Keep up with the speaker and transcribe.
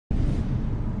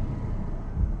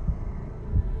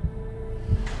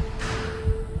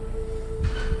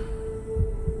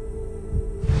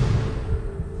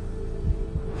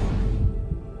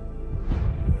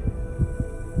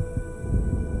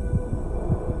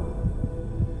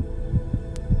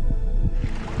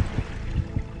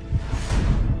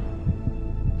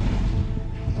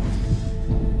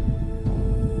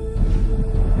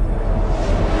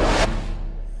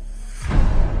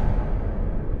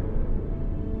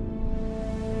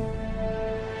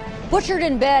Butchered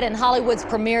in bed in Hollywood's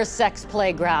premier sex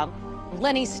playground.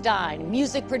 Lenny Stein,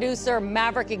 music producer,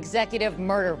 Maverick executive,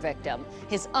 murder victim.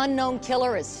 His unknown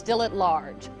killer is still at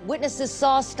large. Witnesses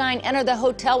saw Stein enter the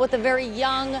hotel with a very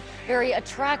young, very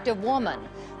attractive woman.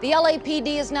 The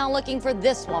LAPD is now looking for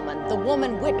this woman, the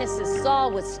woman witnesses saw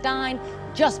with Stein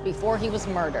just before he was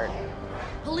murdered.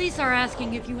 Police are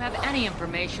asking if you have any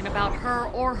information about her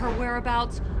or her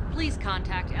whereabouts. Please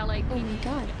contact LAPD. Oh my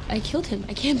God, I killed him.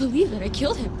 I can't believe it. I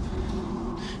killed him.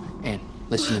 Ann,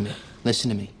 listen to me. Listen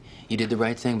to me. You did the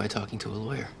right thing by talking to a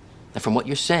lawyer. And from what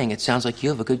you're saying, it sounds like you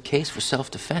have a good case for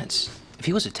self-defense. If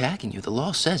he was attacking you, the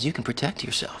law says you can protect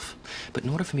yourself. But in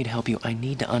order for me to help you, I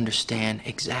need to understand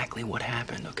exactly what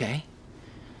happened, okay?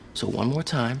 So one more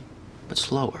time, but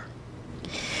slower.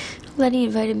 Lenny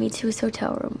invited me to his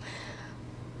hotel room.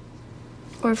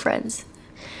 We're friends.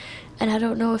 And I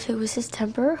don't know if it was his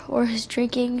temper or his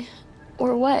drinking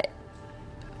or what.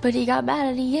 But he got mad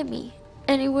and he hit me.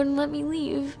 And he wouldn't let me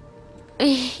leave.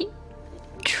 He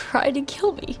tried to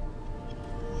kill me.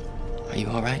 Are you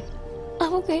all right?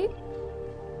 I'm okay.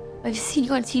 I've seen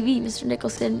you on TV, Mr.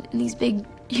 Nicholson, in these big,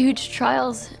 huge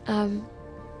trials.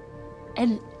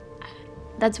 And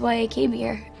that's why I came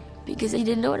here. Because I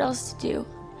didn't know what else to do.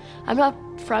 I'm not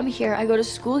from here. I go to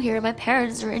school here. My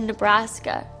parents are in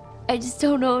Nebraska. I just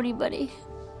don't know anybody.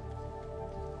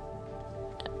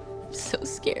 I'm so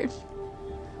scared.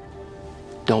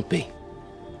 Don't be.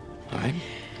 All right?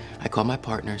 I called my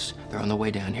partners. They're on the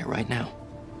way down here right now.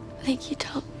 Thank you,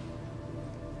 Tom.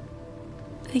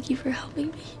 Thank you for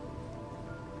helping me.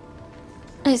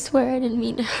 I swear I didn't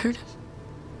mean to hurt him.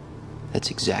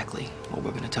 That's exactly what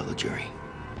we're going to tell the jury.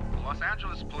 Los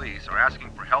Angeles police are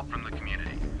asking for help from the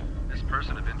community. This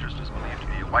person of interest is believed to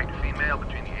be a white female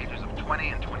between the ages of 20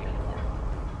 and 24.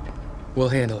 We'll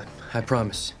handle it, I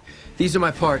promise. These are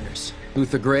my partners,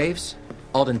 Luther Graves,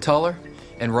 Alden Tuller,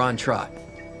 and Ron Trott.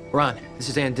 Ron, this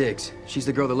is Ann Diggs. She's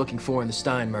the girl they're looking for in the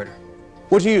Stein murder.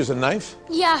 What'd you use, a knife?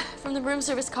 Yeah, from the room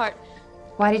service cart.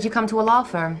 Why did you come to a law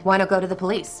firm? Why not go to the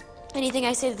police? Anything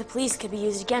I say to the police could be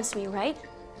used against me, right?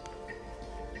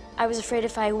 I was afraid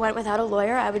if I went without a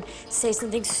lawyer, I would say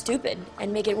something stupid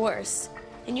and make it worse.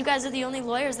 And you guys are the only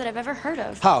lawyers that I've ever heard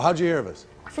of. How? How'd you hear of us?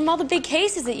 From all the big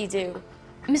cases that you do.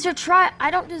 Mr. Trott,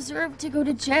 I don't deserve to go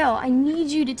to jail. I need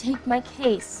you to take my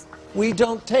case. We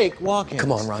don't take walk-ins.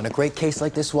 Come on, Ron, a great case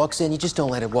like this walks in, you just don't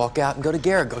let it walk out and go to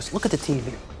Garagos. Look at the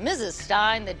TV. Mrs.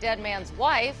 Stein, the dead man's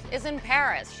wife, is in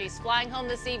Paris. She's flying home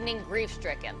this evening,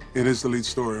 grief-stricken. It is the lead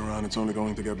story, Ron. It's only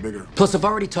going to get bigger. Plus, I've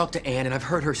already talked to Ann and I've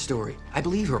heard her story. I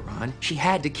believe her, Ron. She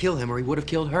had to kill him or he would have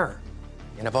killed her.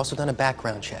 And I've also done a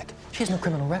background check. She has no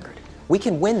criminal record. We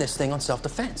can win this thing on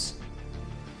self-defense.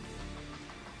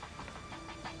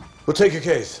 We'll take your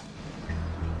case.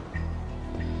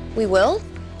 We will?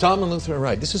 Tom and Luther are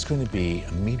right. This is going to be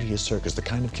a media circus, the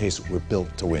kind of case we're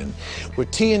built to win. We're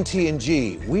TNT and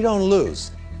G. We don't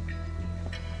lose.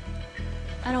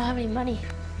 I don't have any money.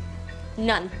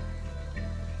 None.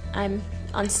 I'm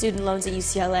on student loans at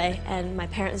UCLA, and my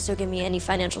parents don't give me any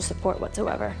financial support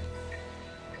whatsoever.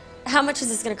 How much is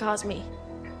this going to cost me?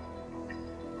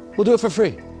 We'll do it for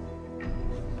free.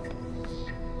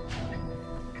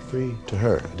 Free to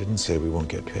her. I didn't say we won't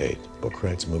get paid. Book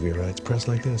rights, movie rights, press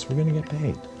like this. We're gonna get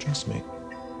paid. Trust me.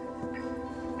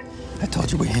 I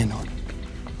told you we handle it.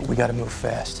 But we gotta move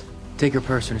fast. Take her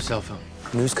purse and her cell phone.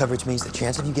 News coverage means the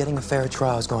chance of you getting a fair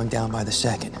trial is going down by the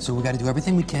second. So we gotta do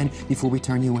everything we can before we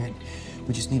turn you in.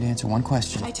 We just need to answer one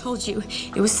question. I told you,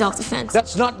 it was self-defense.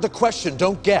 That's not the question.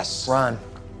 Don't guess. Ron.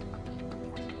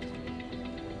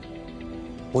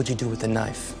 What'd you do with the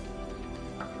knife?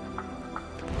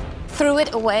 Threw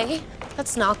it away?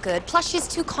 That's not good. Plus, she's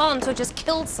too calm, so just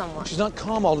killed someone. She's not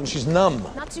calm, Alden. She's numb.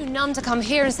 Not too numb to come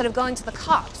here instead of going to the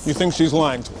cops. You think she's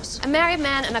lying to us? A married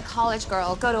man and a college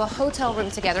girl go to a hotel room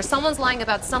together. Someone's lying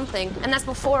about something, and that's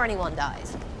before anyone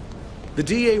dies. The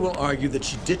DA will argue that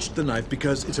she ditched the knife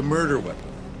because it's a murder weapon.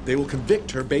 They will convict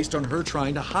her based on her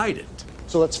trying to hide it.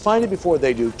 So let's find it before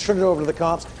they do, turn it over to the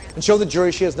cops, and show the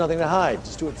jury she has nothing to hide.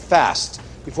 Just do it fast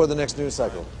before the next news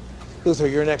cycle. Luther,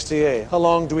 you're next TA. How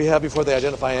long do we have before they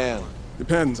identify Ann?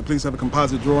 Depends. The police have a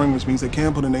composite drawing, which means they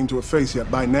can't put a name to a face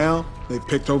yet. By now, they've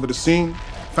picked over the scene,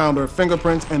 found her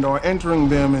fingerprints, and are entering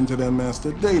them into their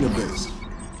master database.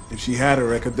 If she had a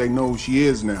record, they know who she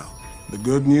is now. The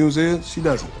good news is, she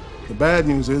doesn't. The bad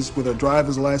news is, with her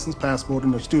driver's license, passport,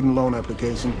 and her student loan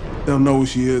application, they'll know who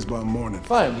she is by morning.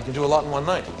 Fine, we can do a lot in one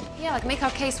night. Yeah, like make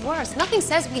our case worse. Nothing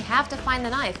says we have to find the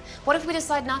knife. What if we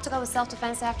decide not to go with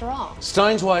self-defense after all?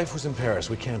 Stein's wife was in Paris.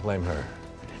 We can't blame her.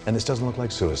 And this doesn't look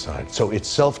like suicide. So it's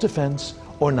self-defense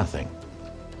or nothing.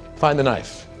 Find the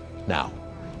knife. Now.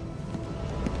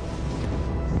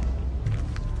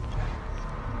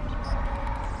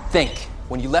 Think.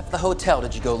 When you left the hotel,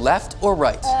 did you go left or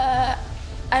right?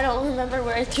 I don't remember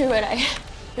where I threw it. It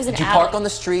was an Did you alley. park on the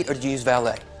street or did you use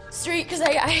valet? Street, because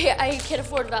I can't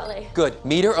afford valet. Good.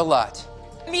 Meter or lot?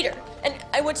 Meter. And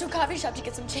I went to a coffee shop to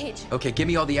get some change. Okay, give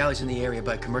me all the alleys in the area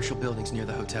by commercial buildings near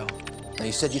the hotel. Now,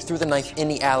 you said you threw the knife in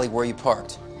the alley where you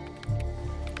parked.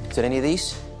 Is it any of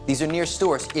these? These are near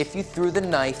stores. If you threw the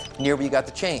knife near where you got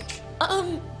the change.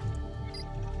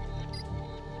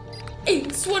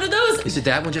 It's one of those. Is it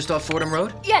that one just off Fordham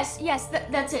Road? Yes,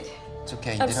 that's it. It's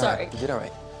okay. I'm sorry. You did all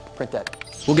right. Print that.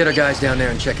 We'll get our guys down there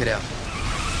and check it out.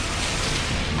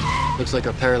 Looks like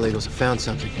our paralegals have found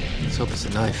something. Let's hope it's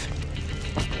a knife.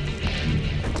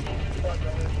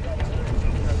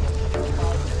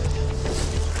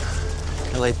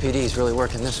 LAPD is really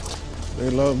working this one. They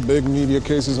love big media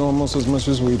cases almost as much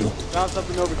as we do. Found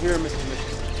something over here, Mr.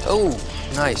 Mitchell. Oh,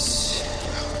 nice.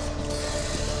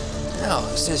 No,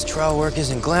 it says trial work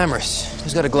isn't glamorous.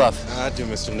 Who's got a glove? I do,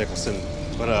 Mr. Nicholson.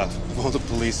 But, won't the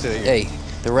police say... Hey,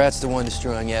 the rat's the one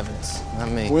destroying evidence,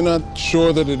 not me. We're not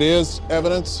sure that it is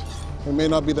evidence. It may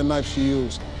not be the knife she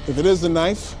used. If it is the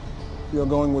knife, you're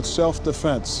going with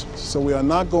self-defense. So we are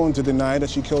not going to deny that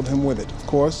she killed him with it. Of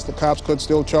course, the cops could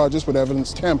still charge us with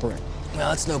evidence tampering. Well,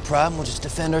 that's no problem. We'll just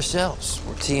defend ourselves.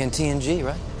 We're TNT and G,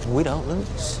 right? We don't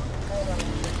lose.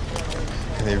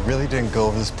 They really didn't go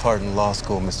over this part in law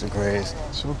school, Mr. Graves.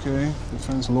 It's okay.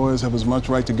 Defense lawyers have as much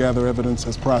right to gather evidence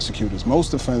as prosecutors. Most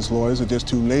defense lawyers are just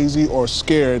too lazy or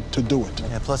scared to do it.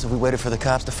 Yeah, plus if we waited for the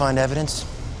cops to find evidence,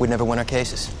 we'd never win our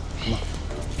cases. Come on.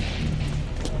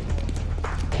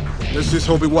 Let's just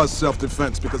hope it was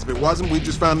self-defense, because if it wasn't, we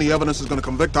just found the evidence that's going to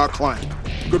convict our client.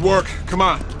 Good work. Come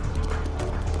on.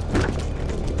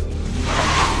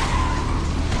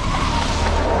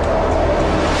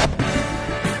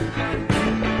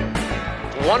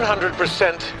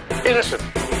 100% innocent.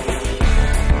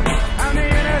 I'm the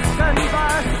innocent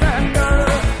bystander.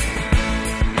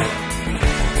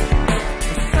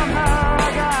 Somehow I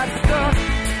got stuck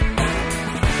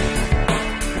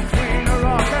between a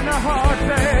rock and a hard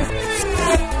place.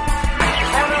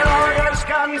 And the lawyers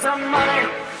got some money.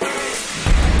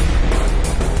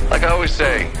 Like I always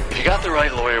say, if you got the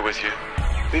right lawyer with you,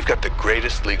 we've got the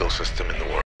greatest legal system in the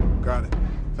world. Got it.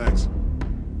 Thanks.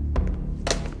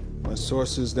 My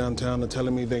sources downtown are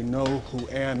telling me they know who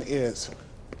Ann is.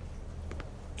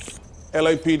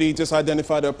 LAPD just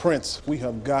identified her prints. We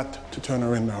have got to turn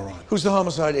her in now, Ron. Who's the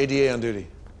homicide ADA on duty?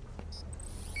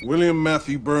 William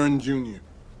Matthew Byrne, Jr.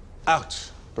 Ouch.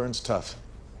 Byrne's tough.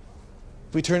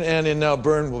 If we turn Ann in now,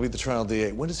 Byrne will be the trial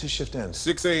DA. When does his shift end?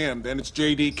 6 a.m., then it's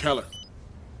J.D. Keller.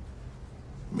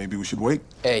 Maybe we should wait?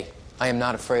 Hey, I am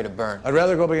not afraid of Byrne. I'd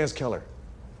rather go up against Keller.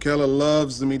 Keller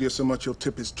loves the media so much he'll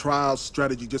tip his trial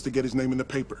strategy just to get his name in the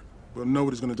paper. We'll know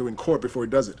what he's gonna do in court before he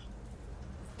does it.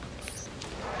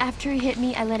 After he hit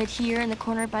me, I landed here in the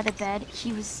corner by the bed.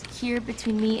 He was here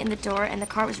between me and the door, and the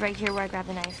car was right here where I grabbed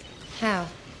the knife. How?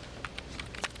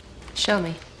 Show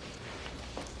me.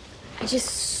 I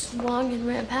just swung and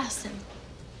ran past him.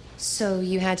 So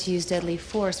you had to use deadly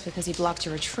force because he blocked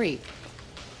your retreat.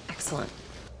 Excellent.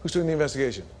 Who's doing the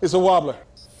investigation? It's a wobbler.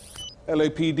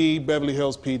 LAPD, Beverly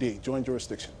Hills PD, joint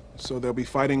jurisdiction. So they'll be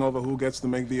fighting over who gets to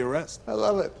make the arrest. I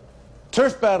love it.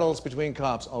 Turf battles between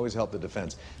cops always help the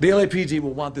defense. The LAPD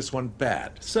will want this one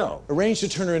bad, so... Arrange to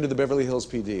turn her into the Beverly Hills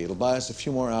PD. It'll buy us a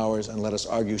few more hours and let us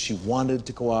argue she wanted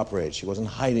to cooperate. She wasn't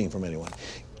hiding from anyone.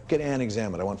 Get Ann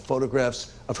examined. I want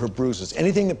photographs of her bruises.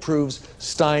 Anything that proves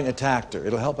Stein attacked her.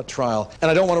 It'll help a trial.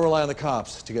 And I don't want to rely on the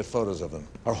cops to get photos of them.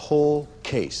 Our whole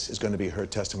case is going to be her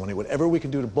testimony. Whatever we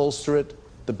can do to bolster it,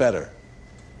 the better.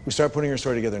 We start putting her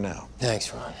story together now.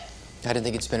 Thanks, Ron. I didn't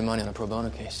think you'd spend money on a pro bono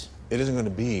case. It isn't going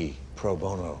to be pro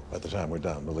bono by the time we're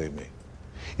done, believe me.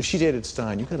 If she dated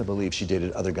Stein, you gotta believe she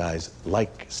dated other guys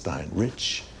like Stein.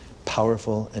 Rich,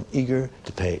 powerful, and eager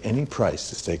to pay any price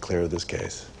to stay clear of this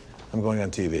case. I'm going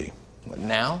on TV. What,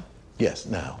 now? Yes,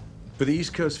 now. For the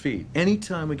East Coast feed,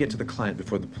 anytime we get to the client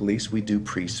before the police, we do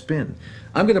pre-spin.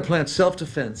 I'm gonna plant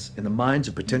self-defense in the minds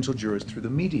of potential jurors through the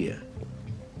media.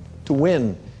 To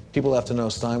win, people have to know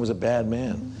Stein was a bad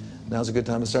man. Now's a good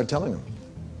time to start telling them.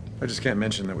 I just can't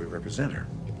mention that we represent her.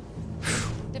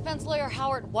 Defense lawyer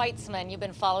Howard Weitzman, you've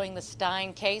been following the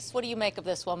Stein case. What do you make of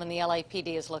this woman the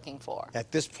LAPD is looking for?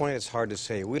 At this point, it's hard to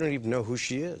say. We don't even know who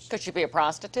she is. Could she be a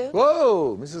prostitute?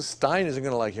 Whoa! Mrs. Stein isn't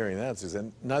going to like hearing that,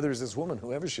 Suzanne. Neither is this woman,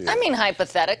 whoever she is. I mean,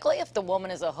 hypothetically, if the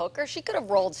woman is a hooker, she could have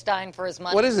rolled Stein for his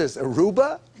money. What is this,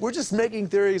 Aruba? We're just making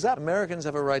theories up. Americans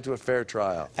have a right to a fair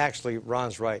trial. Actually,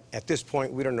 Ron's right. At this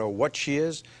point, we don't know what she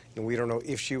is, And we don't know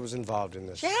if she was involved in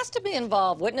this. She has to be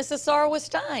involved. Witnesses saw her with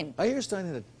Stein. I hear Stein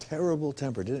had a terrible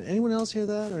temper. Did anyone else hear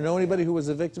that or know anybody who was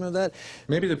a victim of that?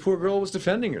 Maybe the poor girl was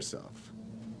defending herself.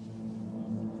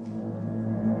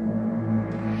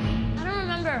 I don't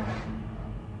remember.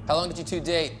 How long did you two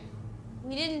date?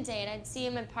 We didn't date. I'd see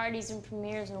him at parties and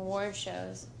premieres and award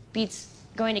shows. Beats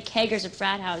going to keggers at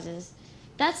frat houses.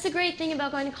 That's the great thing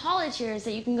about going to college here, is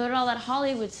that you can go to all that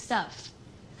Hollywood stuff.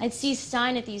 I'd see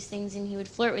Stein at these things and he would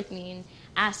flirt with me and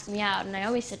ask me out, and I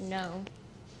always said no.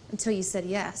 Until you said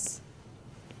yes.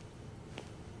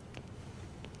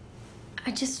 I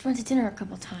just went to dinner a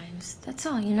couple times. That's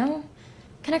all, you know?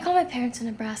 Can I call my parents in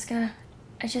Nebraska?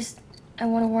 I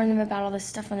want to warn them about all this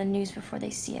stuff on the news before they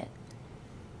see it.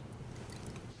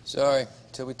 Sorry.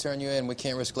 Till we turn you in, we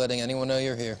can't risk letting anyone know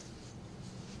you're here.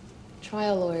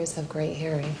 Trial lawyers have great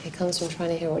hearing. It comes from trying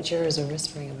to hear what jurors are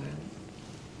whispering about.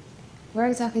 Where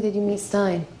exactly did you meet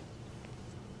Stein?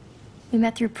 We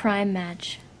met through Prime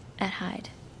Match at Hyde.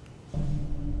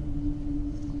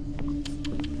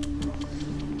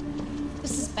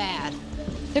 This is bad.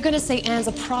 They're gonna say Anne's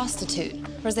a prostitute,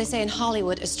 or as they say in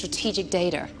Hollywood, a strategic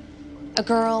dater. A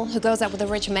girl who goes out with a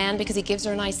rich man because he gives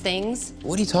her nice things.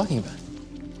 What are you talking about?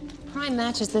 Prime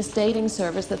Match is this dating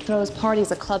service that throws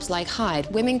parties at clubs like Hyde.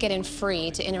 Women get in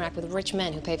free to interact with rich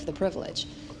men who pay for the privilege.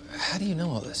 How do you know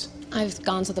all this? I've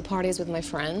gone to the parties with my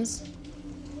friends.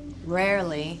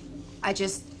 Rarely. I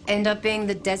just end up being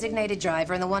the designated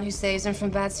driver and the one who saves them from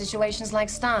bad situations like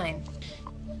Stein.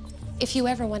 If you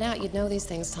ever went out, you'd know these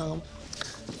things, Tom.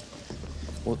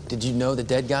 Well, did you know the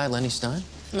dead guy, Lenny Stein?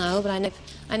 No, but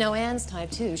I know Anne's type,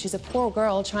 too. She's a poor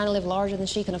girl trying to live larger than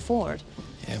she can afford.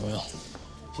 Yeah, well,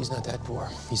 she's not that poor.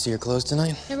 You see her clothes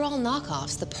tonight? They're all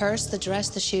knockoffs. The purse, the dress,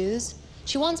 the shoes.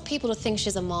 She wants people to think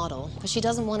she's a model, but she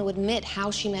doesn't want to admit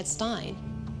how she met Stein.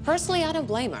 Personally, I don't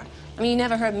blame her. I mean, you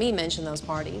never heard me mention those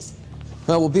parties.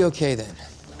 Well, we'll be okay then.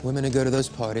 Women who go to those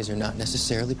parties are not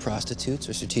necessarily prostitutes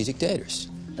or strategic daters.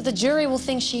 But the jury will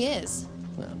think she is.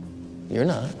 Well, you're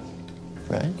not,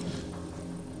 right?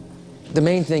 The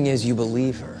main thing is you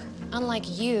believe her.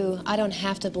 Unlike you, I don't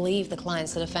have to believe the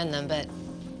clients to defend them, but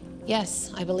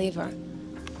yes, I believe her.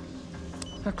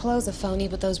 Her clothes are phony,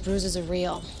 but those bruises are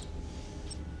real.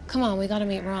 Come on, we gotta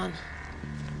meet Ron.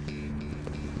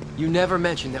 You never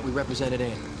mentioned that we represented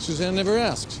Anne. Suzanne never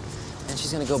asked. And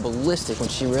she's gonna go ballistic when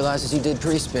she realizes you did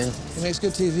pre-spin. It makes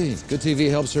good TV. Good TV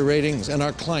helps her ratings and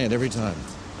our client every time.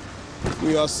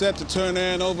 We are set to turn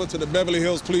Ann over to the Beverly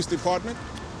Hills Police Department.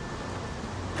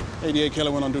 88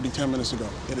 Keller went on duty 10 minutes ago.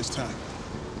 It is time.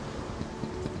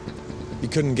 You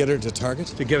couldn't get her to Target?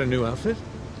 To get a new outfit?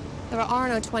 There are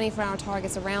no 24-hour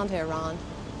targets around here, Ron.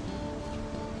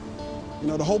 You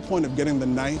know, the whole point of getting the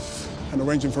knife and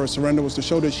arranging for her surrender was to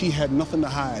show that she had nothing to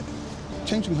hide.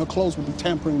 Changing her clothes would be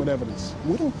tampering with evidence.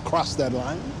 We don't cross that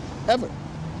line, ever.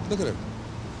 Look at her.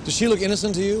 Does she look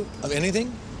innocent to you of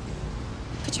anything?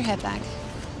 Put your head back.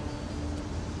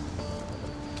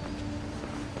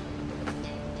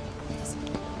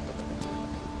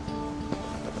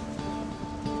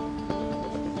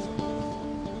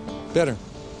 Better.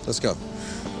 Let's go.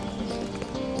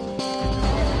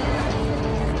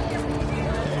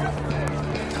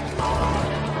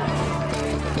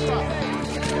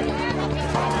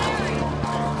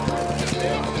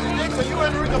 Are you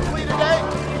entering the plea today?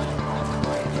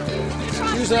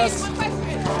 Excuse us.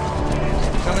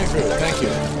 Coming through. Thank you.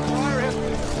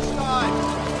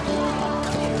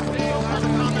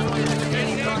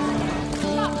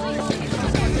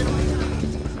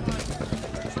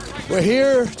 We're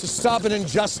here to stop an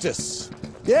injustice.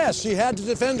 Yes, she had to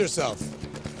defend herself.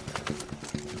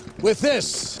 With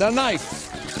this, the knife.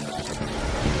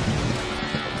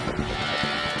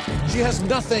 She has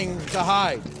nothing to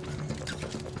hide.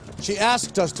 She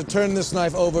asked us to turn this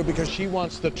knife over because she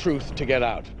wants the truth to get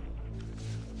out.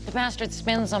 The bastard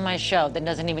spins on my show, then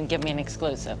doesn't even give me an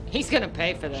exclusive. He's gonna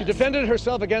pay for this. She defended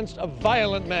herself against a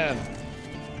violent man.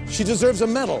 She deserves a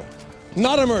medal,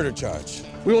 not a murder charge.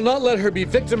 We will not let her be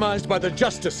victimized by the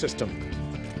justice system.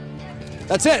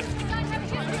 That's it.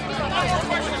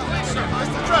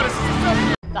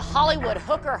 The Hollywood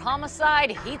hooker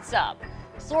homicide heats up.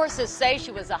 Sources say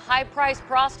she was a high-priced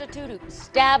prostitute who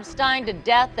stabbed Stein to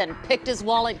death and picked his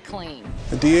wallet clean.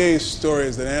 The DA's story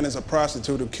is that Ann is a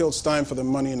prostitute who killed Stein for the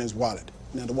money in his wallet.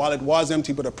 Now, the wallet was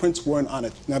empty, but her prints weren't on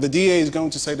it. Now, the DA is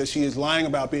going to say that she is lying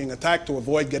about being attacked to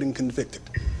avoid getting convicted.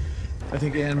 I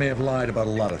think Ann may have lied about a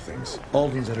lot of things.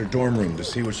 Alden's at her dorm room to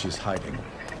see what she's hiding.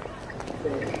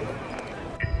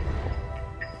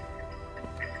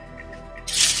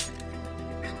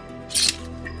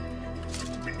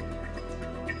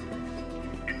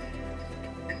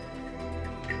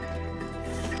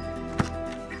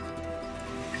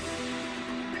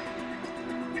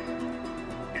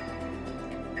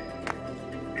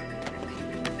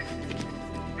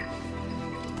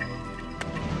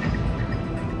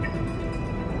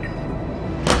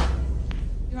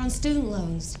 student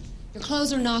loans. Your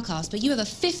clothes are knockoffs, but you have a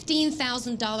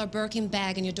 $15,000 Birkin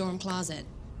bag in your dorm closet.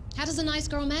 How does a nice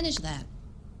girl manage that?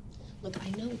 Look, I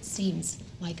know it seems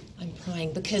like I'm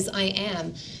prying, because I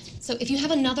am. So if you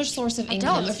have another source of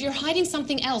income, if you're hiding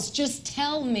something else, just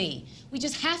tell me. We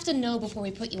just have to know before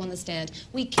we put you on the stand.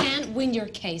 We can't win your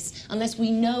case unless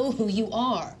we know who you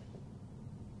are.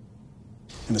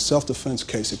 In a self-defense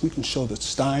case, if we can show that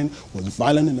Stein was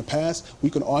violent in the past, we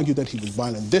can argue that he was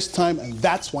violent this time, and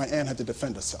that's why Anne had to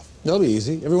defend herself. That'll be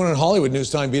easy. Everyone in Hollywood knew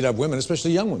Stein beat up women,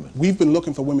 especially young women. We've been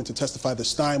looking for women to testify that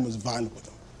Stein was violent with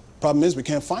them. Problem is, we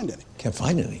can't find any. Can't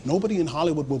find any? Nobody in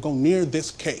Hollywood will go near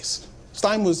this case.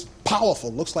 Stein was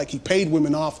powerful. Looks like he paid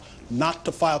women off not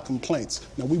to file complaints.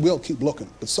 Now, we will keep looking,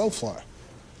 but so far,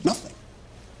 nothing.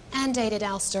 And dated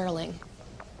Al Sterling.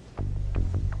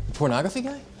 The pornography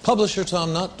guy? Publisher,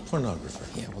 Tom, not the pornographer.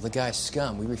 Yeah, well, the guy's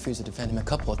scum. We refused to defend him a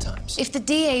couple of times. If the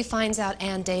DA finds out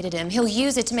Anne dated him, he'll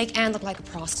use it to make Anne look like a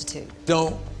prostitute.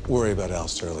 Don't worry about Al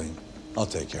Sterling. I'll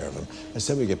take care of him. I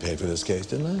said we get paid for this case,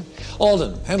 didn't I?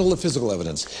 Alden, handle the physical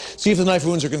evidence. See if the knife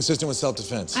wounds are consistent with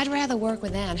self-defense. I'd rather work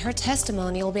with Anne. Her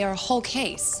testimony will be our whole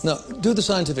case. No, do the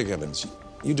scientific evidence.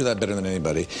 You do that better than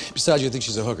anybody. Besides, you think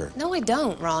she's a hooker. No, I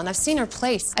don't, Ron. I've seen her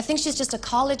place. I think she's just a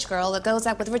college girl that goes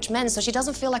out with rich men so she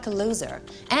doesn't feel like a loser.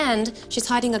 And she's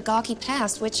hiding a gawky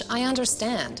past, which I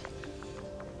understand.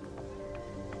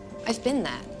 I've been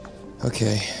that.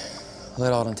 Okay.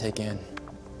 Let Alden take Anne.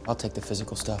 I'll take the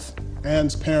physical stuff.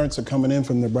 Anne's parents are coming in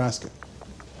from Nebraska.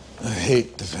 I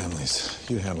hate the families.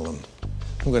 You handle them.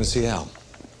 I'm going to see Al.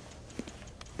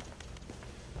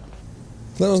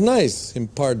 That was nice, him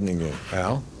pardoning you,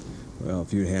 Al. Well,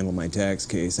 if you'd handled my tax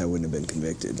case, I wouldn't have been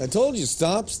convicted. I told you,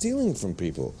 stop stealing from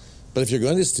people. But if you're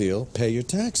going to steal, pay your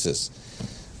taxes.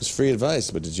 It was free advice,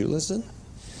 but did you listen?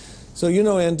 So you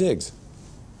know Ann Diggs?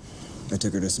 I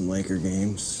took her to some Laker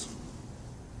games.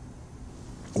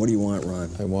 What do you want, Ron?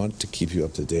 I want to keep you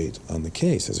up to date on the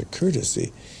case as a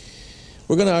courtesy.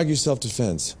 We're going to argue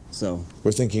self-defense. So?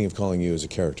 We're thinking of calling you as a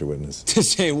character witness. To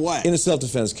say what? In a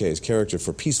self-defense case, character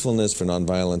for peacefulness, for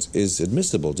nonviolence is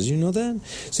admissible. Did you know that?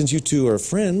 Since you two are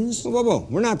friends... Whoa, whoa, whoa.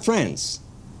 We're not friends.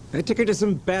 I took her to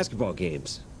some basketball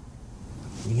games.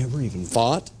 We never even...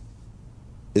 Fought?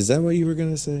 Is that what you were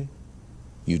going to say?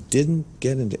 You didn't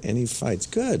get into any fights.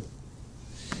 Good.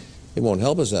 It won't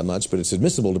help us that much, but it's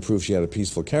admissible to prove she had a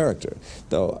peaceful character.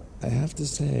 Though, I have to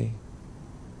say,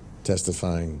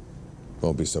 testifying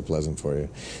won't be so pleasant for you.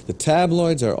 The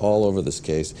tabloids are all over this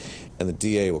case, and the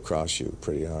DA will cross you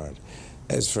pretty hard.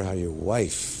 As for how your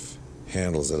wife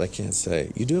handles it, I can't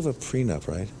say. You do have a prenup,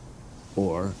 right?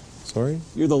 Or? Sorry?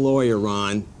 You're the lawyer,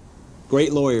 Ron.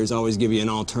 Great lawyers always give you an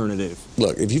alternative.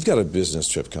 Look, if you've got a business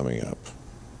trip coming up,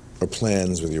 or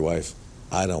plans with your wife,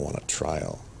 I don't want a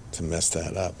trial to mess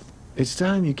that up. It's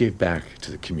time you gave back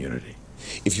to the community.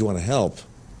 If you want to help,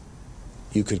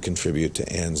 you could contribute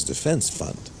to Anne's defense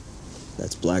fund.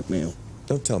 That's blackmail.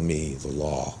 Don't tell me the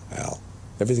law, Al.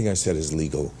 Everything I said is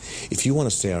legal. If you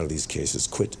want to stay out of these cases,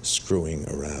 quit screwing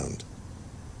around.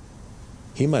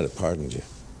 He might have pardoned you,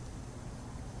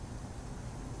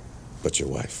 but your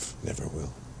wife never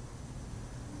will.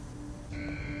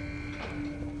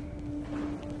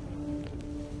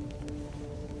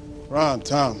 Ron,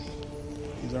 Tom,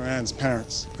 these are Anne's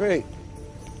parents. Great.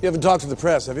 You haven't talked to the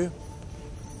press, have you?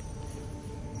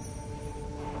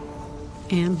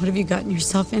 Anne, what have you gotten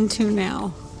yourself into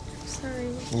now? Sorry.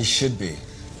 You should be.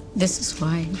 This is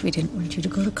why we didn't want you to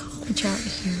go to college out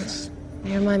here.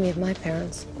 You remind me of my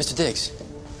parents. Mr. Diggs,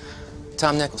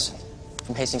 Tom Nicholson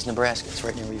from Hastings, Nebraska. It's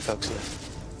right near where you folks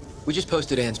live. We just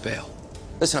posted Anne's bail.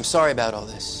 Listen, I'm sorry about all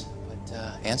this, but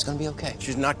Anne's gonna be okay.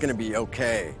 She's not gonna be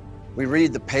okay. We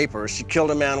read the papers. She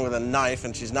killed a man with a knife,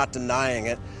 and she's not denying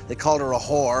it. They called her a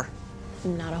whore.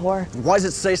 I'm not a whore. Why does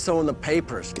it say so in the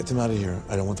papers? Get them out of here.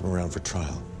 I don't want them around for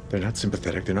trial. They're not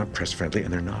sympathetic, they're not press-friendly,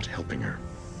 and they're not helping her.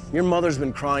 Your mother's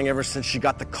been crying ever since she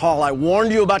got the call. I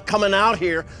warned you about coming out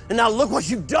here, and now look what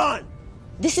you've done!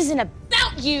 This isn't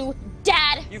about you,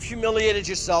 Dad! You've humiliated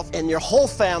yourself and your whole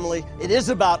family. It is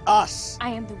about us. I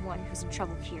am the one who's in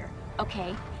trouble here,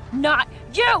 okay? Not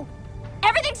you!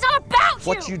 Everything's not about you!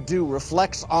 What you do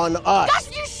reflects on us. Gosh,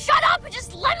 would you shut up and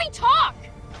just let me talk?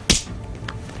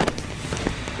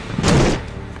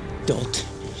 Don't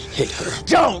hit her.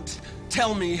 Don't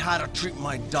tell me how to treat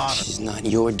my daughter. She's not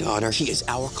your daughter. She is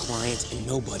our client, and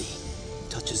nobody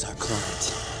touches our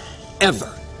client.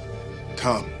 Ever.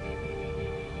 Tom.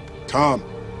 Tom.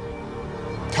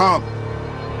 Tom.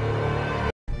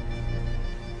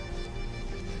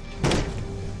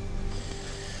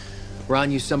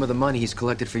 Ron used some of the money he's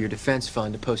collected for your defense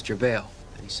fund to post your bail.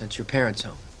 Then he sent your parents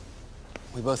home.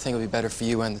 We both think it would be better for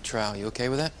you and the trial. You okay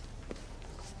with that?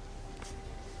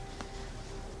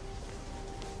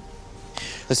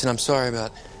 Listen, I'm sorry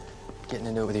about getting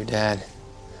into it with your dad.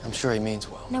 I'm sure he means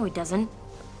well. No, he doesn't.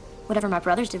 Whatever my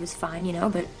brothers did was fine, you know,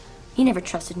 but he never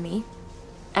trusted me.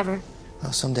 Ever.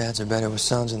 Well, some dads are better with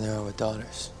sons than they are with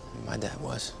daughters. My dad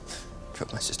was.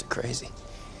 Drove my sister crazy.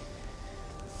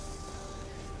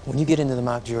 When you get into the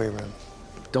mock jury room,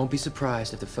 don't be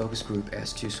surprised if the focus group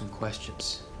asks you some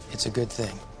questions. It's a good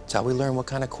thing. It's how we learn what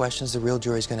kind of questions the real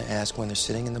jury's going to ask when they're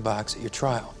sitting in the box at your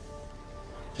trial.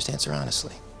 Just answer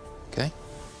honestly, okay?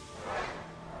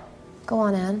 Go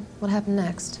on, Anne. What happened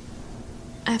next?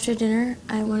 After dinner,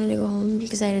 I wanted to go home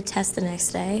because I had a test the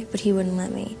next day, but he wouldn't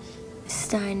let me.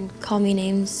 Stein called me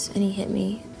names and he hit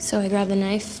me, so I grabbed the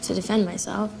knife to defend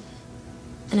myself.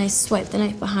 And I swiped the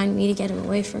knife behind me to get him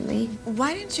away from me.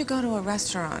 Why didn't you go to a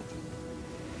restaurant?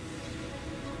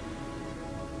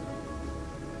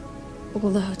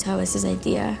 Well, the hotel was his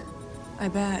idea. I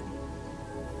bet.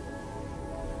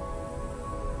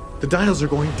 The dials are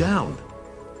going down.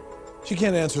 She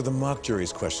can't answer the mock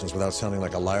jury's questions without sounding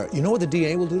like a liar. You know what the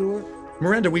DA will do to her?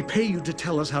 Miranda, we pay you to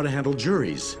tell us how to handle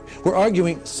juries. We're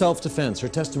arguing self-defense. Her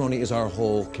testimony is our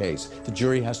whole case. The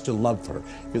jury has to love her.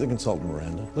 You're the consultant,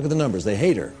 Miranda. Look at the numbers. They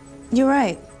hate her. You're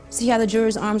right. See how the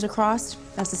jurors' arms are crossed?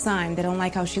 That's a sign. They don't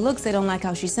like how she looks. They don't like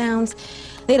how she sounds.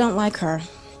 They don't like her.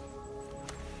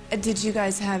 Did you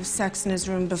guys have sex in his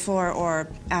room before or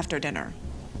after dinner?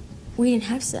 We didn't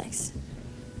have sex.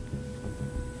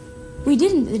 We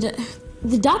didn't.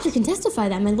 The doctor can testify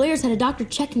that. My lawyers had a doctor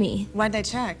check me. Why'd they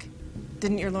check?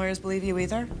 Didn't your lawyers believe you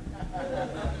either?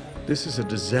 This is a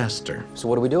disaster. So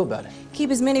what do we do about it?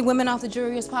 Keep as many women off the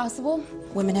jury as possible.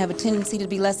 Women have a tendency to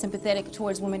be less sympathetic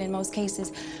towards women in most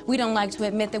cases. We don't like to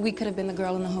admit that we could have been the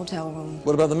girl in the hotel room.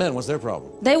 What about the men? What's their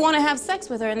problem? They want to have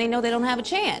sex with her and they know they don't have a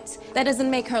chance. That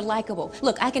doesn't make her likable.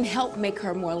 Look, I can help make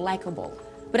her more likable,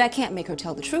 but I can't make her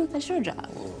tell the truth. That's your job.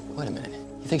 Wait a minute.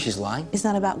 You think she's lying? It's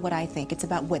not about what I think. It's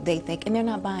about what they think, and they're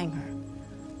not buying her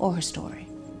or her story.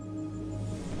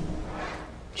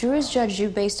 Jurors judge you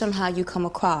based on how you come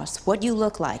across, what you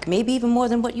look like, maybe even more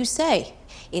than what you say.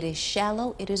 It is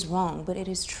shallow, it is wrong, but it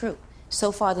is true.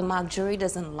 So far, the mock jury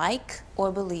doesn't like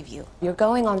or believe you. You're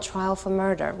going on trial for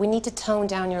murder. We need to tone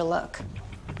down your look.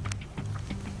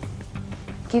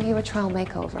 Give you a trial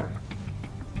makeover.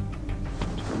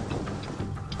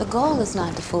 The goal is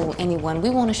not to fool anyone. We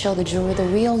want to show the jury the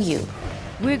real you.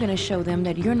 We're going to show them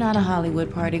that you're not a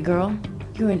Hollywood party girl.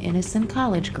 You're an innocent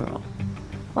college girl.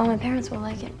 Well, my parents will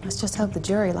like it. Let's just hope the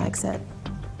jury likes it.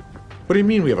 What do you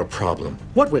mean we have a problem?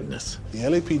 What witness? The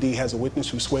LAPD has a witness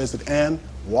who swears that Anne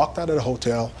walked out of the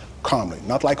hotel calmly,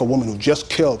 not like a woman who just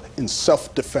killed in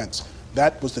self-defense.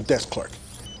 That was the desk clerk.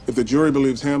 If the jury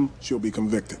believes him, she'll be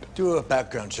convicted. Do a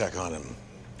background check on him.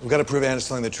 We've got to prove Anne is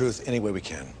telling the truth any way we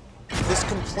can. This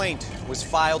complaint was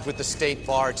filed with the State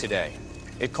Bar today.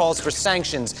 It calls for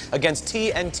sanctions against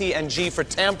TNT&G for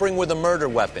tampering with a murder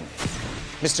weapon.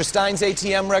 Mr. Stein's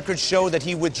ATM records show that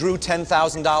he withdrew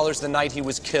 $10,000 the night he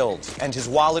was killed, and his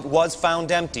wallet was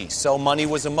found empty, so money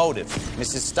was a motive.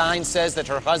 Mrs. Stein says that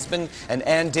her husband and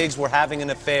Ann Diggs were having an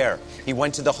affair. He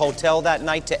went to the hotel that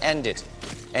night to end it.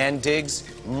 Ann Diggs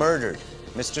murdered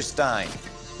Mr. Stein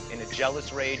in a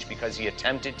jealous rage because he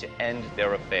attempted to end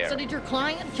their affair. So did your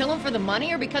client kill him for the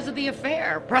money or because of the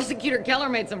affair? Prosecutor Keller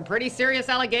made some pretty serious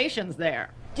allegations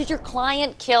there. Did your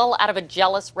client kill out of a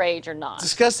jealous rage or not?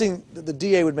 Disgusting that the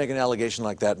DA would make an allegation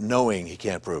like that knowing he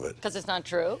can't prove it. Because it's not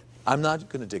true? I'm not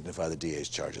going to dignify the DA's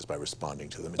charges by responding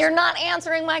to them. You're not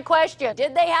answering my question.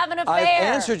 Did they have an affair? I've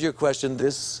answered your question.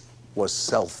 This was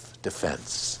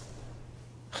self-defense.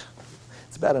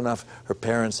 It's bad enough her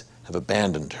parents have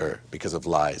abandoned her because of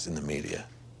lies in the media.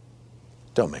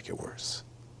 Don't make it worse.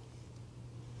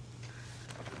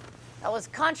 That was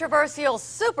controversial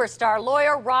superstar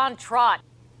lawyer Ron Trott.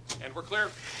 And we're clear.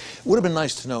 Would have been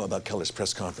nice to know about Keller's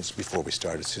press conference before we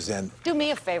started, Suzanne. Do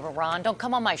me a favor, Ron. Don't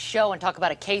come on my show and talk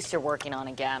about a case you're working on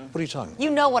again. What are you talking about?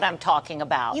 You know what I'm talking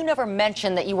about. You never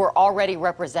mentioned that you were already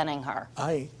representing her.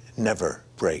 I never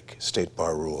break State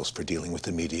Bar rules for dealing with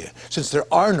the media. Since there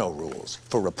are no rules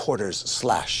for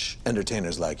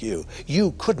reporters/entertainers like you,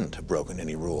 you couldn't have broken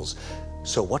any rules.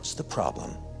 So what's the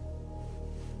problem?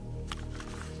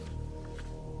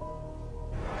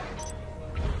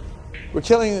 We're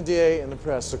killing the DA and the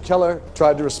press, so Keller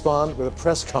tried to respond with a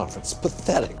press conference.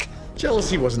 Pathetic.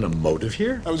 Jealousy wasn't a motive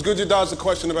here. It was good you dodged the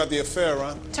question about the affair,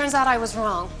 Ron. Turns out I was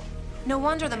wrong. No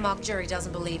wonder the mock jury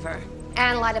doesn't believe her.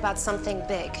 Anne lied about something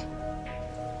big.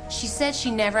 She said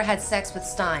she never had sex with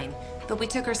Stein, but we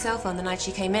took her cell phone the night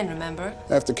she came in, remember?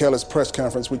 After Keller's press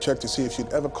conference, we checked to see if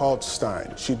she'd ever called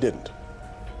Stein. She didn't.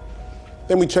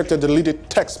 Then we checked her deleted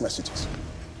text messages.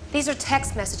 These are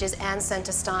text messages Anne sent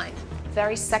to Stein.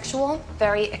 Very sexual,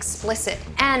 very explicit.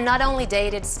 And not only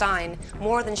dated Stein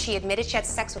more than she admitted she had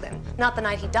sex with him. Not the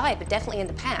night he died, but definitely in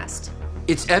the past.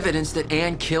 It's evidence that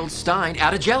Anne killed Stein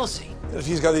out of jealousy. If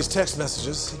he's got these text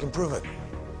messages, he can prove it.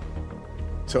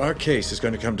 So our case is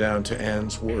going to come down to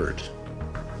Anne's word.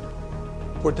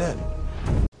 We're dead.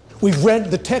 We've read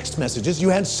the text messages. You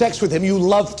had sex with him. You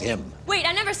loved him. Wait,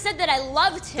 I never said that I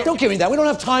loved him. Don't give me that. We don't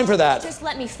have time for that. Just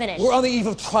let me finish. We're on the eve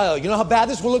of trial. You know how bad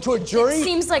this will look to a jury? It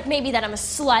seems like maybe that I'm a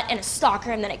slut and a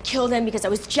stalker and that I killed him because I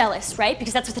was jealous, right?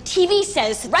 Because that's what the TV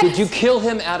says, right? Did you kill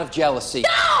him out of jealousy?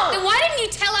 No! Then why didn't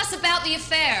you tell us about the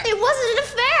affair? It wasn't an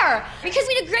affair. Because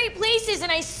we did great places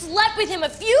and I slept with him a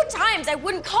few times. I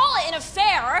wouldn't call it an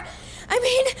affair. I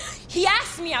mean, he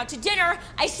asked me out to dinner.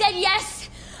 I said yes.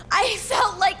 I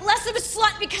felt like less of a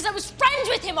slut because I was friends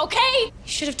with him, okay? You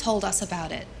should have told us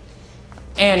about it.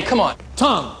 Anne, come on.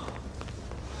 Tom!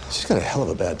 She's got a hell of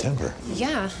a bad temper.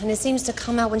 Yeah, and it seems to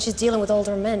come out when she's dealing with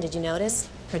older men. Did you notice?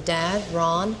 Her dad,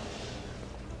 Ron.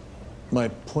 My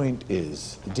point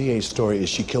is, the DA's story is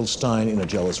she killed Stein in a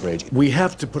jealous rage. We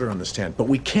have to put her on the stand, but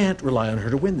we can't rely on her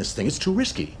to win this thing. It's too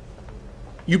risky.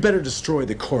 You better destroy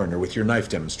the coroner with your knife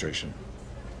demonstration.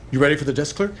 You ready for the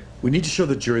desk clerk? We need to show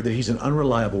the jury that he's an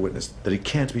unreliable witness, that he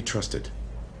can't be trusted.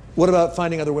 What about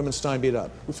finding other women Stein beat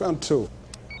up? We found 2.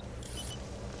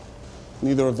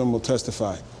 Neither of them will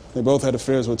testify. They both had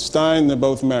affairs with Stein, they're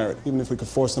both married. Even if we could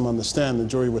force them on the stand, the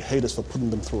jury would hate us for putting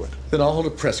them through it. Then I'll hold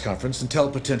a press conference and tell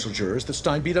potential jurors that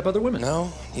Stein beat up other women.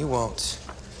 No, you won't.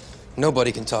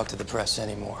 Nobody can talk to the press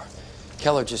anymore.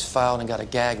 Keller just filed and got a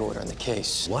gag order in the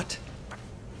case. What?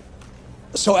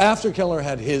 So after Keller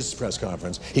had his press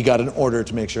conference, he got an order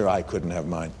to make sure I couldn't have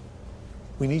mine.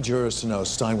 We need jurors to know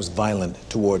Stein was violent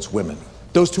towards women.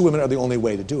 Those 2 women are the only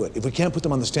way to do it. If we can't put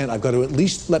them on the stand, I've got to at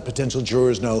least let potential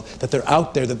jurors know that they're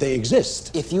out there, that they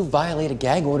exist. If you violate a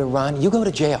gag order, Ron, you go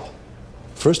to jail.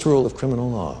 First rule of criminal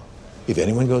law, if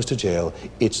anyone goes to jail,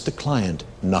 it's the client,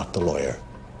 not the lawyer.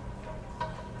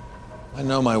 I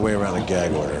know my way around a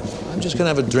gag order. I'm just gonna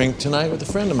have a drink tonight with a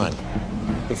friend of mine.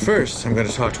 But first, I'm going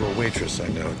to talk to a waitress I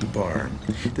know at the bar.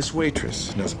 This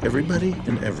waitress knows everybody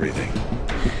and everything.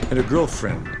 And her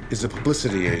girlfriend is a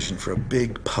publicity agent for a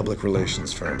big public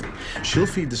relations firm. She'll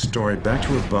feed the story back to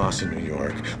her boss in New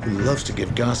York, who loves to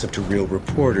give gossip to real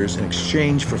reporters in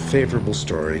exchange for favorable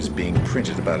stories being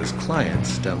printed about his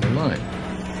clients down the line.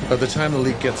 By the time the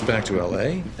leak gets back to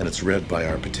LA, and it's read by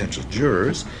our potential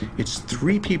jurors, it's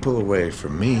 3 people away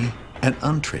from me and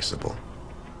untraceable.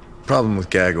 Problem with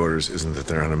gag orders isn't that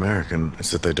they're un-American, it's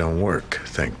that they don't work,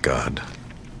 thank God.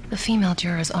 The female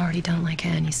jurors already don't like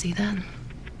Anne, you see that?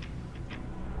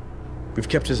 We've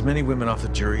kept as many women off the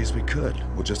jury as we could.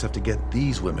 We'll just have to get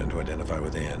these women to identify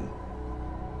with Anne.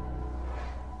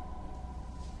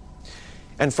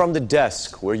 And from the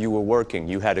desk where you were working,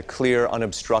 you had a clear,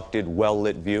 unobstructed,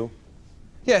 well-lit view?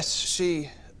 Yes, she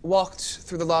walked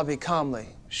through the lobby calmly.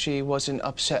 She wasn't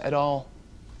upset at all.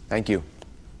 Thank you.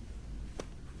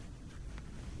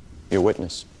 Your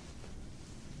witness.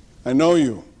 I know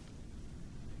you.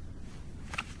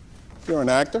 You're an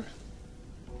actor?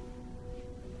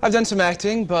 I've done some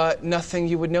acting, but nothing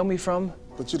you would know me from.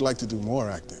 But you'd like to do more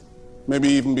acting. Maybe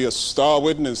even be a star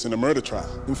witness in a murder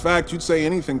trial. In fact, you'd say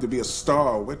anything to be a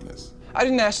star witness. I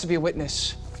didn't ask to be a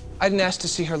witness. I didn't ask to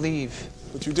see her leave.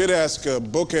 But you did ask a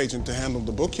book agent to handle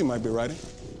the book you might be writing.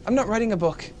 I'm not writing a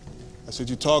book. I said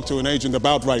you talked to an agent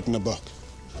about writing a book.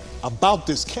 About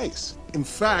this case. In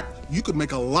fact, you could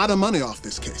make a lot of money off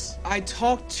this case. I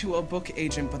talked to a book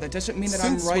agent, but that doesn't mean that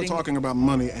Since I'm writing... we're talking about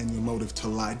money and your motive to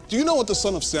lie, do you know what the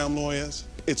son of Sam law is?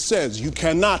 It says you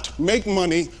cannot make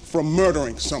money from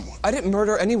murdering someone. I didn't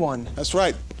murder anyone. That's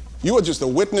right. You are just a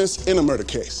witness in a murder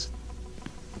case.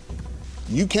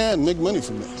 You can make money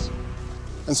from this.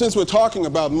 And since we're talking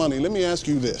about money, let me ask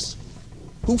you this.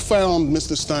 Who found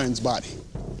Mr. Stein's body?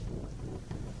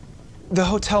 The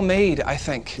hotel maid, I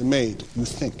think. The maid, you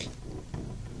think.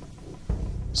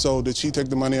 So did she take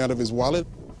the money out of his wallet,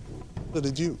 or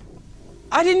did you?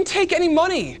 I didn't take any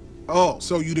money. Oh,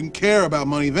 so you didn't care about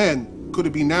money then. Could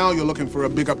it be now you're looking for a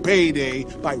bigger payday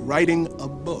by writing a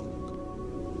book?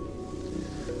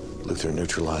 Luther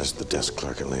neutralized the desk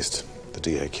clerk, at least. The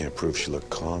DA can't prove she looked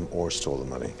calm or stole the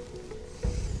money.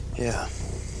 Yeah,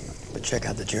 but check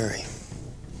out the jury.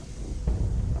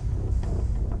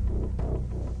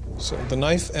 So the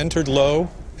knife entered low,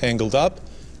 angled up,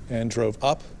 and drove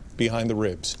up behind the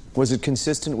ribs. Was it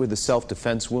consistent with a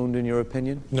self-defense wound, in your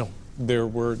opinion? No, there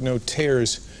were no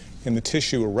tears in the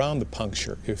tissue around the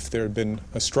puncture. If there had been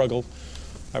a struggle,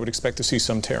 I would expect to see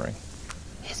some tearing.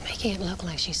 He's making it look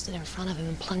like she stood in front of him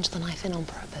and plunged the knife in on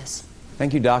purpose.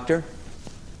 Thank you, doctor.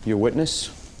 Your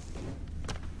witness?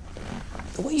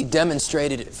 The way you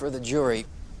demonstrated it for the jury,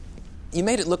 you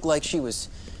made it look like she was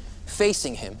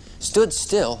facing him, stood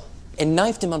still, and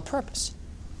knifed him on purpose.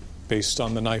 Based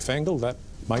on the knife angle, that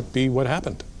might be what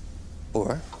happened.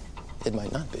 Or it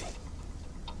might not be.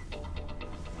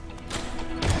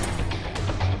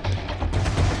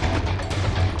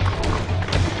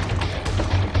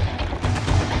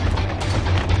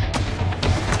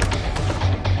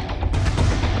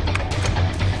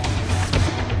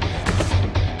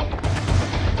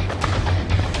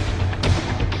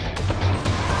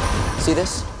 See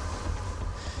this?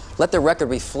 Let the record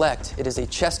reflect it is a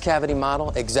chest cavity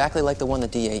model exactly like the one the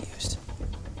DA used.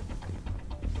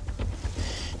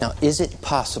 Now, is it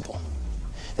possible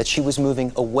that she was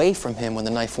moving away from him when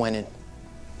the knife went in?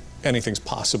 Anything's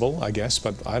possible, I guess,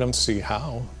 but I don't see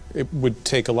how. It would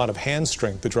take a lot of hand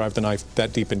strength to drive the knife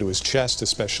that deep into his chest,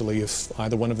 especially if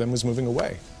either one of them was moving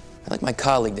away. I'd like my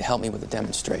colleague to help me with a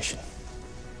demonstration.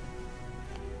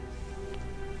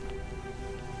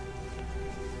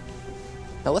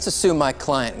 Now, let's assume my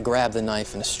client grabbed the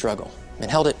knife in a struggle and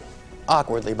held it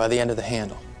awkwardly by the end of the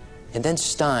handle. And then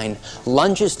Stein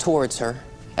lunges towards her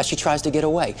as she tries to get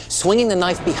away, swinging the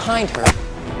knife behind her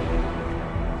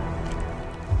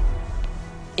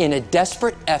in a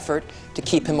desperate effort to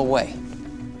keep him away.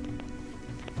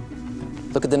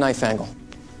 Look at the knife angle.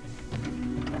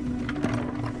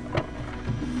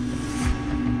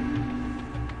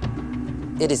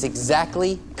 It is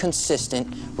exactly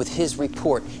consistent with his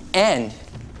report and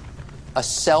a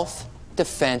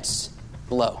self-defense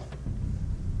blow.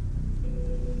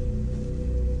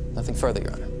 Nothing further,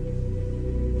 Your Honor.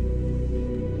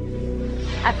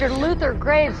 After Luther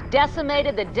Graves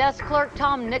decimated the desk clerk,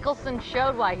 Tom Nicholson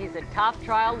showed why he's a top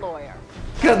trial lawyer.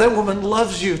 God, that woman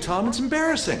loves you, Tom. It's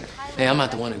embarrassing. Hey, I'm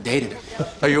not the one who dated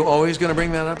her. Are you always going to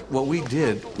bring that up? What we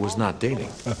did was not dating.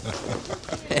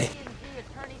 Hey.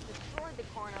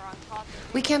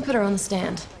 We can't put her on the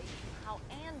stand.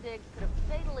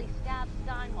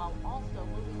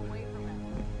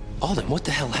 Alden, what the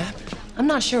hell happened? I'm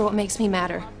not sure what makes me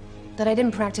madder. That I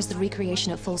didn't practice the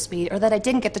recreation at full speed, or that I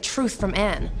didn't get the truth from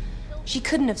Anne. She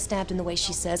couldn't have stabbed in the way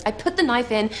she says. I put the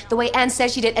knife in the way Anne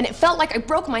says she did, and it felt like I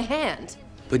broke my hand.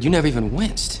 But you never even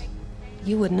winced.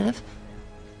 You wouldn't have.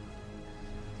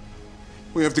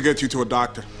 We have to get you to a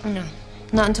doctor. No,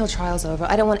 not until trial's over.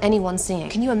 I don't want anyone seeing.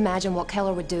 Can you imagine what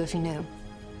Keller would do if he knew?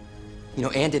 You know,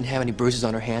 Anne didn't have any bruises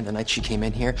on her hand the night she came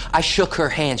in here. I shook her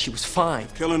hand. She was fine.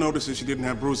 Keller notices she didn't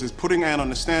have bruises. Putting Anne on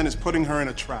the stand is putting her in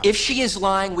a trap. If she is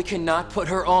lying, we cannot put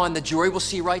her on. The jury will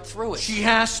see right through it. She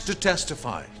has to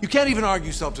testify. You can't even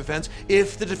argue self-defense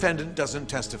if the defendant doesn't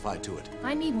testify to it.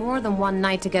 I need more than one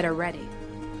night to get her ready.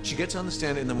 She gets on the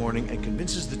stand in the morning and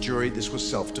convinces the jury this was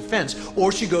self-defense,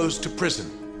 or she goes to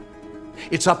prison.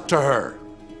 It's up to her.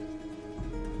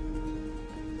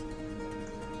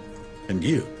 And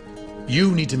you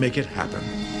need to make it happen.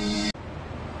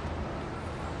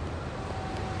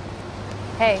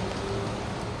 Hey,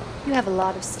 you have a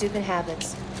lot of stupid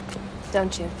habits,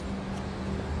 don't you?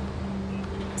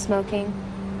 Smoking,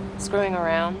 screwing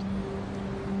around,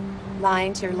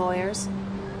 lying to your lawyers.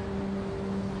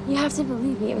 You have to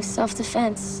believe me, it was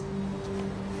self-defense.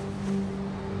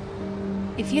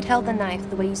 If you'd held the knife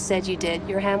the way you said you did,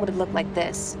 your hand would have looked like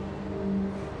this.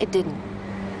 It didn't.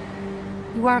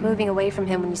 You weren't moving away from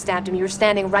him when you stabbed him. You were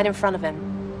standing right in front of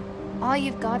him. All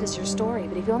you've got is your story,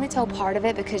 but if you only tell part of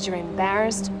it because you're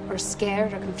embarrassed or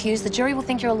scared or confused, the jury will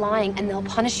think you're lying and they'll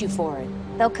punish you for it.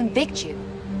 They'll convict you.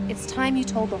 It's time you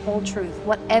told the whole truth,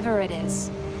 whatever it is.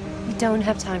 We don't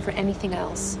have time for anything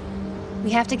else.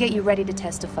 We have to get you ready to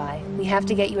testify. We have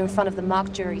to get you in front of the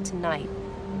mock jury tonight.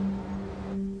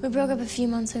 We broke up a few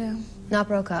months ago. Not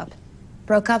broke up.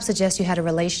 Broke up suggests you had a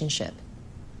relationship.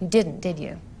 You didn't, did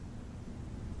you?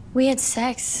 We had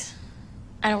sex.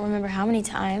 I don't remember how many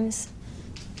times.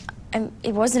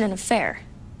 It wasn't an affair.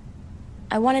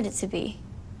 I wanted it to be.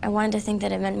 I wanted to think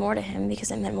that it meant more to him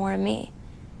because it meant more to me.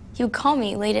 He would call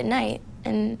me late at night,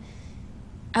 and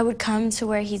I would come to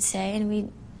where he'd stay, and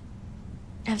we'd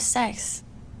have sex.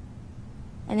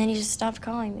 And then he just stopped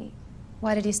calling me.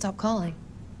 Why did he stop calling?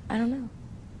 I don't know.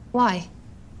 Why?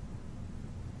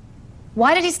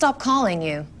 Why did he stop calling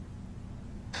you?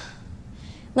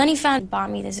 Lenny bought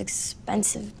me this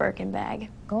expensive Birkin bag.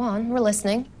 Go on, we're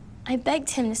listening. I begged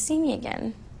him to see me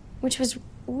again, which was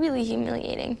really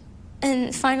humiliating.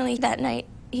 And finally, that night,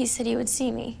 he said he would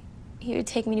see me. He would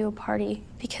take me to a party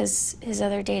because his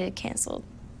other date had canceled.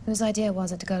 Whose idea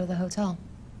was it to go to the hotel?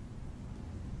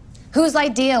 Whose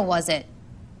idea was it?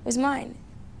 It was mine.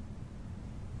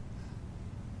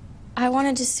 I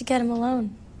wanted just to get him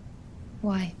alone.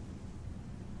 Why?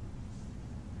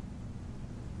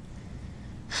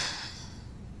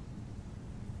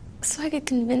 so I could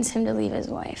convince him to leave his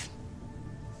wife.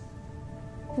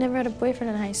 I never had a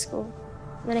boyfriend in high school.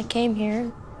 Then I came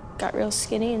here, got real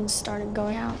skinny, and started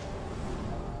going out.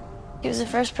 He was the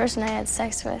first person I had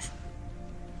sex with.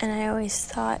 And I always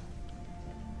thought,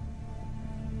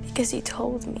 because he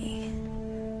told me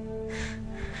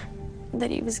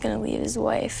that he was gonna leave his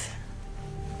wife,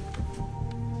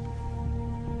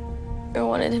 I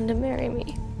wanted him to marry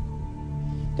me.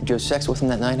 Did you have sex with him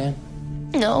that night, Ann?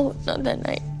 No, not that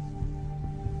night.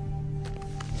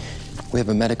 We have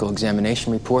a medical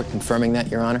examination report confirming that,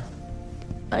 Your Honor.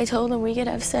 I told him we could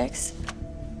have sex.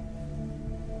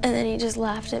 And then he just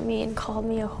laughed at me and called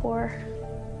me a whore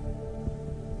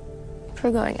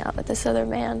for going out with this other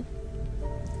man.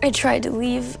 I tried to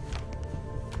leave.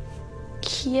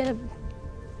 He had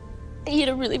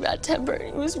a really bad temper.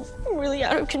 He was really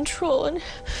out of control, and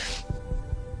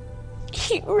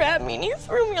he grabbed me and he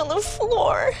threw me on the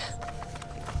floor.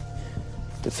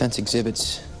 Defense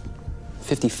exhibits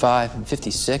 55 and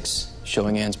 56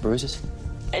 showing Ann's bruises.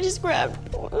 I just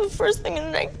grabbed the first thing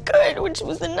that I could, which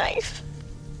was the knife.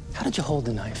 How did you hold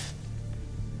the knife?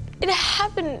 It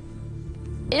happened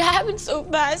so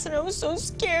fast, and I was so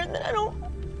scared that I don't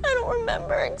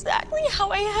remember exactly how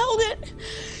I held it,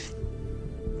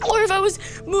 or if I was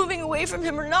moving away from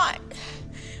him or not.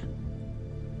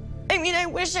 I mean, I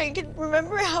wish I could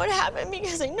remember how it happened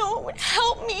because I know it would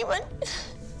help me, but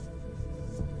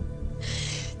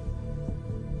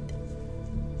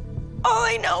all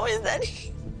I know is that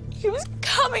he was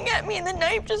coming at me and the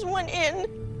knife just went in.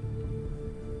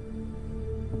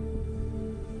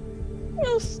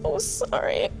 I'm so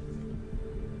sorry.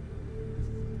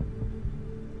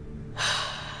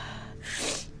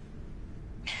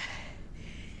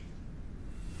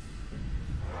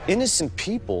 Innocent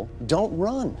people don't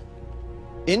run.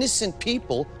 Innocent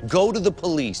people go to the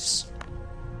police.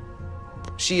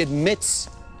 She admits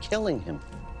killing him.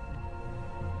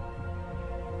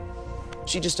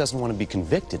 She just doesn't want to be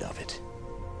convicted of it.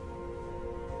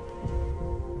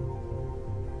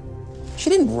 She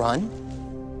didn't run.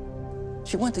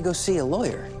 She went to go see a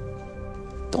lawyer.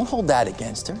 Don't hold that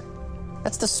against her.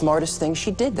 That's the smartest thing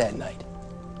she did that night.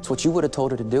 It's what you would have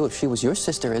told her to do if she was your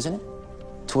sister, isn't it?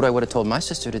 It's what I would have told my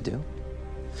sister to do.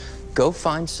 Go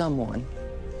find someone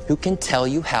who can tell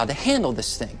you how to handle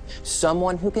this thing.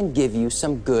 Someone who can give you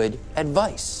some good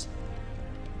advice.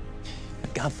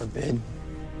 But God forbid,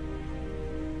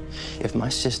 if my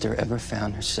sister ever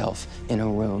found herself in a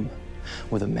room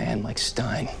with a man like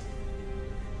Stein,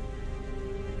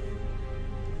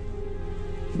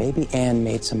 maybe Ann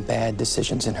made some bad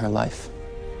decisions in her life.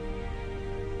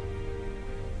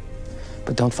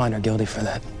 But don't find her guilty for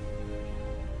that.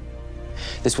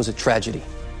 This was a tragedy.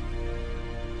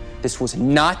 This was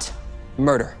not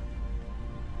murder.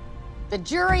 The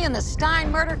jury in the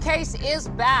Stein murder case is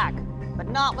back, but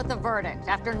not with a verdict.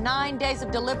 After 9 days of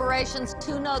deliberations,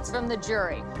 2 notes from the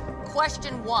jury.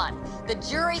 Question 1, the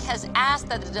jury has asked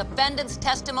that the defendant's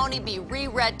testimony be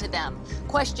reread to them.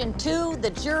 Question 2,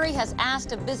 the jury has asked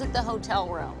to visit the hotel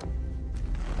room.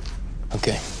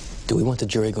 Okay, do we want the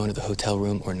jury going to the hotel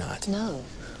room or not? No.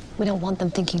 We don't want them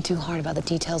thinking too hard about the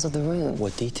details of the room.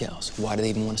 What details? Why do they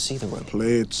even want to see the room?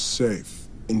 Play it safe.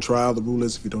 In trial, the rule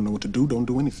is if you don't know what to do, don't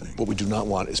do anything. What we do not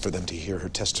want is for them to hear her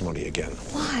testimony again.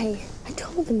 Why? I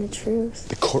told them the truth.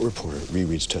 The court reporter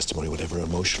rereads testimony. Whatever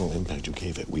emotional impact you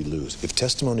gave it, we lose. If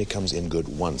testimony comes in good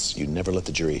once, you never let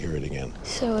the jury hear it again.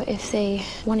 So if they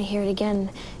want to hear it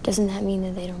again, doesn't that mean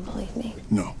that they don't believe me?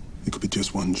 No. It could be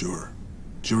just one juror.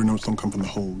 Jury notes don't come from the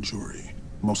whole jury.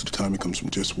 Most of the time, it comes from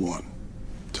just one.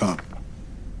 Tom,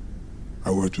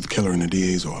 I worked with Keller in the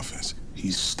DA's office.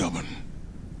 He's stubborn.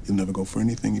 He'll never go for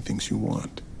anything he thinks you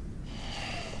want.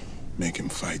 Make him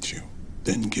fight you,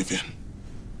 then give in.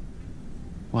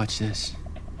 Watch this.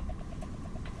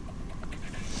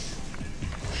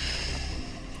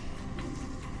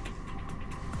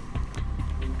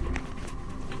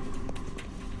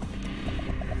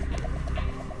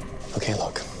 Okay,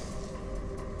 look.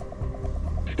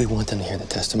 We want them to hear the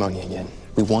testimony again.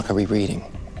 We want a rereading.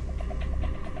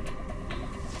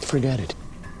 Forget it.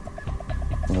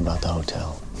 What about the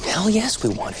hotel? Hell yes, we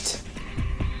want it.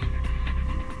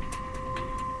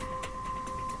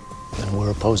 Then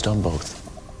we're opposed on both.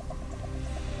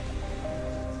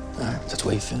 All right, that's the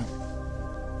way you feel.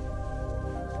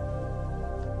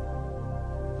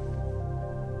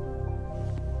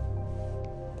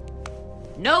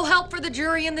 No help for the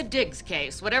jury in the Diggs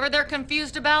case. Whatever they're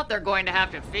confused about, they're going to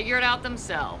have to figure it out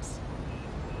themselves.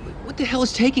 What the hell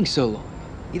is taking so long?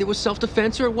 Either it was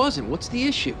self-defense or it wasn't. What's the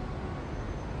issue?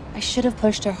 I should have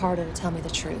pushed her harder to tell me the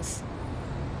truth.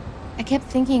 I kept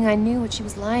thinking I knew what she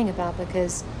was lying about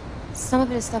because Some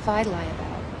of it is stuff I'd lie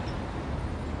about.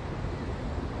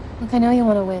 Look, I know you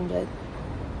want to win, but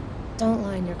don't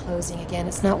lie in your closing again.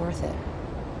 It's not worth it.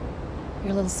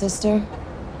 Your little sister?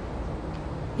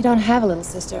 You don't have a little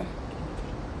sister.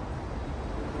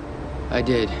 I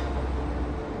did.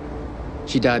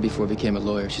 She died before I became a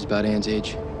lawyer. She's about Anne's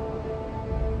age.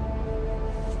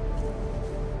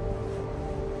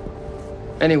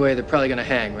 Anyway, they're probably gonna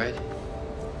hang, right?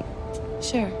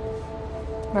 Sure.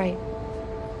 Right.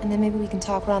 And then maybe we can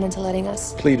talk Ron into letting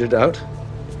us. Plead it out?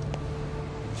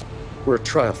 We're a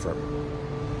trial firm.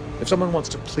 If someone wants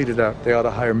to plead it out, they ought to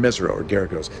hire Mesereau or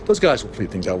Garagos. Those guys will plead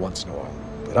things out once in a while.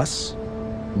 But us?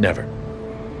 Never.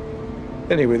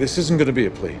 Anyway, this isn't going to be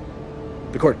a plea.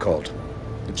 The court called.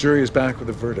 The jury is back with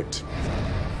a verdict.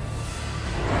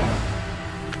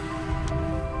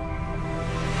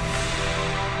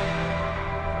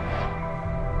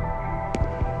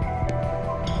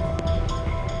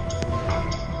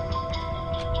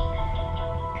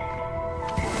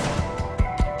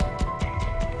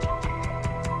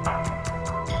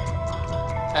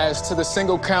 As to the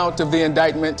single count of the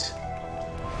indictment,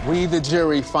 we, the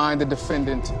jury, find the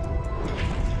defendant,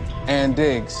 Ann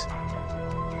Diggs,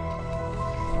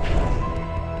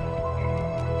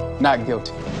 not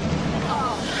guilty.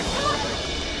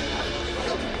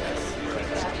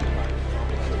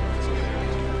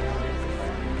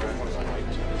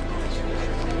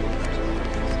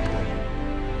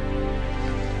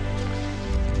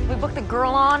 We booked the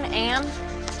girl on, Anne.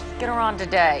 Get her on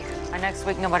today. By next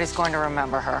week, nobody's going to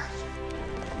remember her.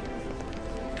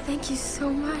 Thank you so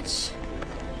much.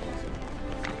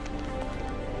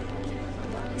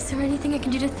 Is there anything I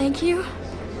can do to thank you?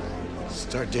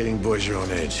 Start dating boys your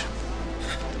own age.